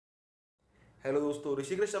Hello दोस्तों,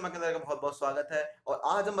 ऋषिकेश शर्मा के अंदर का बहुत बहुत स्वागत है। और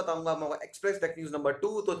आज हम बताऊंगा आपको एक्सप्रेस टेक न्यूज नंबर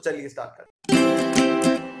 2। तो चलिए स्टार्ट करते हैं।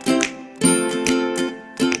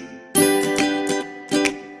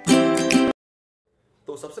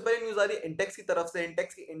 तो सबसे पहले न्यूज आ रही है इंटेक्स की तरफ से।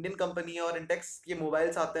 इंटेक्स की इंडियन कंपनी है और इंटेक्स के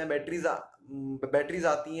मोबाइल्स आते हैं, बैटरीज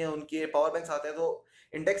आती हैं, उनके पावर बैंक्स आते हैं। तो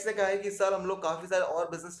इंटेक्स ने कहा है कि इस साल हम लोग काफी सारे और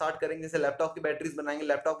बिजनेस स्टार्ट करेंगे, जैसे लैपटॉप की बैटरीज बनाएंगे,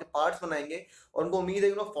 लैपटॉप के पार्ट्स बनाएंगे। और उनको उम्मीद है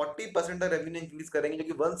कि 40% तक रेवेन्यू इंक्रीज करेंगे, जो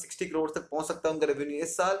कि 160 करोड़ तक पहुंच सकता है उनका रेवेन्यू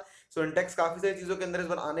इस साल। सो इंटेक्स काफी सारी चीजों के अंदर इस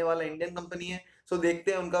बार आने वाला इंडियन कंपनी है। सो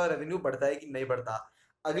देखते हैं उनका रेवेन्यू बढ़ता है कि नहीं बढ़ता।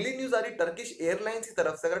 अगली न्यूज आ रही टर्किश एयरलाइंस की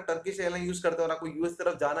तरफ से। अगर टर्किश एयरलाइन यूज करते हो और आपको यूएस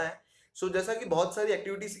तरफ जाना है, सो जैसा कि बहुत सारी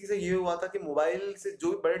एक्टिविटीज से ये हुआ था कि मोबाइल से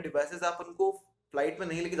जो भी बड़े डिवाइसेस आप उनको फ्लाइट में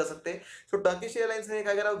नहीं लेके जा सकते। सो टर्किश एयरलाइंस ने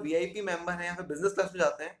कहा अगर आप वीआईपी मेंबर हैं या फिर बिजनेस क्लास में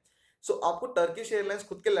जाते हैं, सो आपको टर्किश एयरलाइंस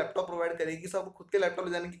खुद के लैपटॉप प्रोवाइड करेगी। सो आपको खुद के लैपटॉप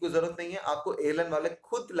ले जाने की कोई जरूरत नहीं है, आपको एयरलाइन वाले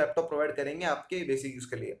खुद लैपटॉप प्रोवाइड करेंगे आपके बेसिक यूज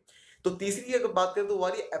के लिए। तो तीसरी अगर बात करें तो वो आ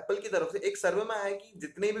रही है एप्पल की तरफ से। एक सर्वे में आया है कि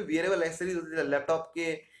जितने भी वियरेबल एक्सेसरीज होते हैं लैपटॉप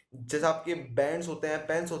के, जैसे आपके बैंड्स होते हैं,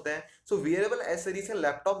 पेन्स होते हैं, सो वियरेबल एक्सेसरीज है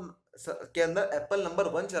लैपटॉप के अंदर एप्पल नंबर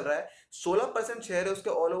 1 चल रहा है। 16% शेयर है उसके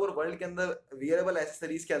ऑल ओवर वर्ल्ड के अंदर वियरेबल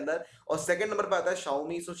एक्सेसरीज के अंदर। और सेकंड नंबर पे आता है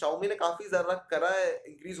शाओमी। सो शाओमी ने काफी ज्यादा करा है,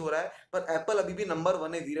 इंक्रीज हो रहा है, पर एप्पल अभी भी नंबर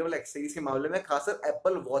 1 है वियरेबल एक्सेसरीज के मामले में, खासकर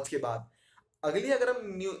एप्पल वॉच के बाद। अगली अगर हम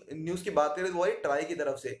न्यूज की बात करें तो वो है ट्राई की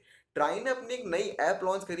तरफ से। ट्राई ने अपनी एक नई ऐप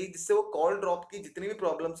लॉन्च करी जिससे वो कॉल ड्रॉप की जितनी भी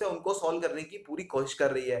प्रॉब्लम्स है उनको सॉल्व करने की पूरी कोशिश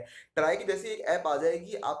कर रही है। ट्राई की जैसी एक ऐप आ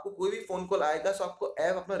जाएगी, आपको कोई भी फोन कॉल आएगा तो आपको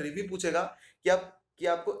ऐप अपना रिव्यू पूछेगा कि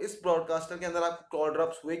आपको इस ब्रॉडकास्टर के अंदर आपको कॉल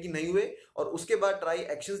ड्रॉप्स हुए कि नहीं हुए, और उसके बाद ट्राई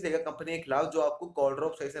एक्शंस लेगा कंपनी के खिलाफ जो आपको कॉल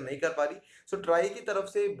ड्रॉप सही से नहीं कर पा रही। सो ट्राई की तरफ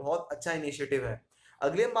से बहुत अच्छा इनिशिएटिव है।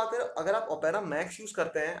 अगली हम बात करें, अगर आप ओपेरा मैक्स यूज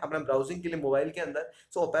करते हैं अपने ब्राउजिंग के लिए मोबाइल के अंदर,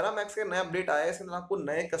 सो ओपेरा मैक्स का नया अपडेट आया है। इसके अंदर आपको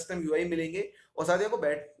नए कस्टम यूआई मिलेंगे और साथ ही आपको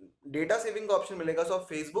डेटा सेविंग का ऑप्शन मिलेगा। सो आप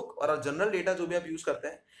फेसबुक और जनरल डेटा जो भी आप यूज करते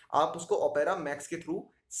हैं, आप उसको ओपेरा मैक्स के थ्रू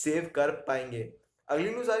सेव कर पाएंगे। अगली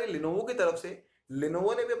न्यूज आ रही है लिनोवो की तरफ से।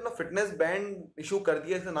 लिनोवो ने भी अपना फिटनेस बैंड इशू कर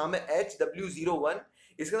दिया, इसका नाम है HW01।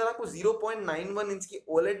 इसके अंदर आपको 0.91 इंच की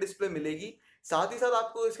ओलेड डिस्प्ले मिलेगी। साथ ही साथ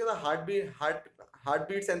आपको इसके अंदर हार्ट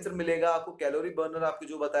बीट सेंसर मिलेगा, आपको कैलोरी बर्नर आपको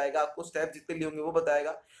जो बताएगा, आपको स्टेप जितने लिए होंगे वो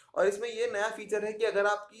बताएगा। और इसमें ये नया फीचर है कि अगर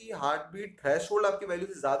आपकी हार्ट बीट थ्रेशोल्ड आपकी वैल्यू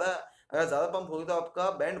से अगर ज्यादा पंप होगी तो आपका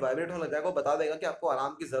बैंड वाइब्रेट होने लग जाएगा, वो बता देगा कि आपको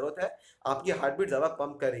आराम की जरूरत है, आपकी हार्ट बीट ज्यादा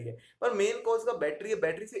पंप करेगी। पर मेन कॉज का बैटरी है,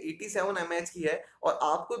 बैटरी से 87 mAh की है और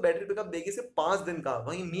आपको बैटरी पिकअप देगी सिर्फ 5 दिन का।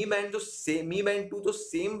 वहीं मी बैंड 2 जो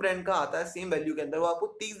सेम ब्रांड का आता है सेम वैल्यू के अंदर, वो आपको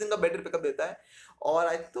 30 दिन का बैटरी पिकअप देता है। और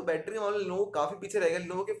आई थिंक तो बैटरी मामले लोग काफी पीछे रह गए,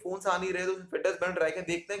 लोगों के फोन आ नहीं रहे, तो फिटनेस बैंड रह गए,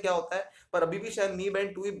 देखते हैं क्या होता है। पर अभी भी शायद मी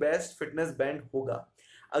बैंड 2 ही बेस्ट फिटनेस बैंड होगा।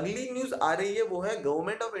 अगली न्यूज आ रही है वो है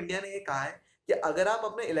गवर्नमेंट ऑफ इंडिया ने ये कहा है कि अगर आप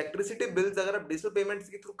अपने इलेक्ट्रिसिटी बिल्स अगर आप डिजिटल पेमेंट्स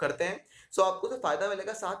के थ्रू करते हैं, सो आपको तो फायदा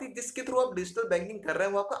मिलेगा। साथ ही जिसके थ्रू आप डिजिटल बैंकिंग कर रहे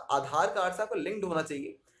हैं वो आपका आधार कार्ड से आपको लिंक्ड होना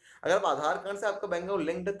चाहिए। अगर आप आधार कार्ड से आपका बैंक अकाउंट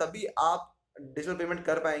लिंक्ड है तभी आप डिजिटल पेमेंट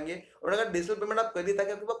कर पाएंगे। और अगर डिजिटल पेमेंट आप करिए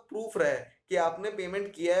ताकि आपके पास प्रूफ रहे कि आपने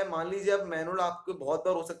पेमेंट किया है। मान लीजिए आप मैनुअल, आपको बहुत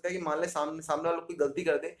बार हो सकता है कि मान ले सामने वाला कोई गलती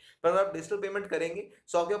कर दे, पर अगर आप डिजिटल पेमेंट करेंगे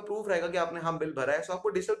सो आपके पास प्रूफ रहेगा कि आपने हम बिल भरा है। सो आपको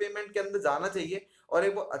डिजिटल पेमेंट के अंदर जाना चाहिए। और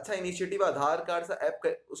एक बहुत अच्छा इनिशिएटिव आधार कार्ड से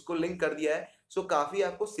ऐप उसको लिंक कर दिया है, सो काफी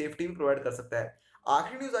आपको सेफ्टी भी प्रोवाइड कर सकता है।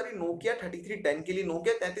 आखिरी न्यूज आ रही नोकिया 3310 के लिए।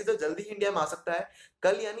 नोकिया 3310 जल्दी ही इंडिया में आ सकता है।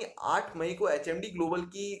 कल यानी 8 मई को एचएमडी ग्लोबल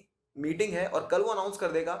की मीटिंग है और कल वो अनाउंस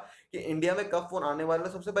कर देगा कि इंडिया में कब फोन आने वाला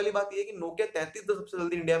है। सबसे पहली बात ये है कि नोकिया 3310 सबसे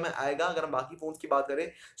जल्दी इंडिया में आएगा अगर हम बाकी फोन्स की बात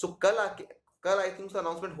करें। सो कल आई थिंक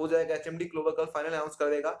अनाउंसमेंट हो जाएगा, एचएमडी ग्लोबल कल फाइनल अनाउंस कर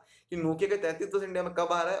देगा कि नोकिया के 3310 इंडिया में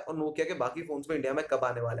कब आ रहा है और नोकिया के बाकी फोन्स में इंडिया में कब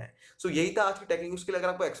आने वाले हैं। सो यही था आज की टेक न्यूज के लिए। अगर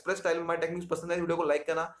आपको एक्सप्रेस स्टाइल में हमारी टेक न्यूज पसंद है, वीडियो को लाइक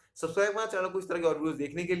करना, सब्सक्राइब करना चैनल को इस तरह के और वीडियोस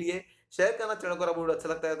देखने के लिए, शेयर करना चैनल को, अगर वीडियो अच्छा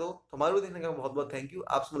लगता है तो। हमारे वीडियो देखने का बहुत बहुत थैंक यू।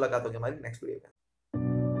 आपसे मुलाकात होगी हमारी नेक्स्ट वीडियो में।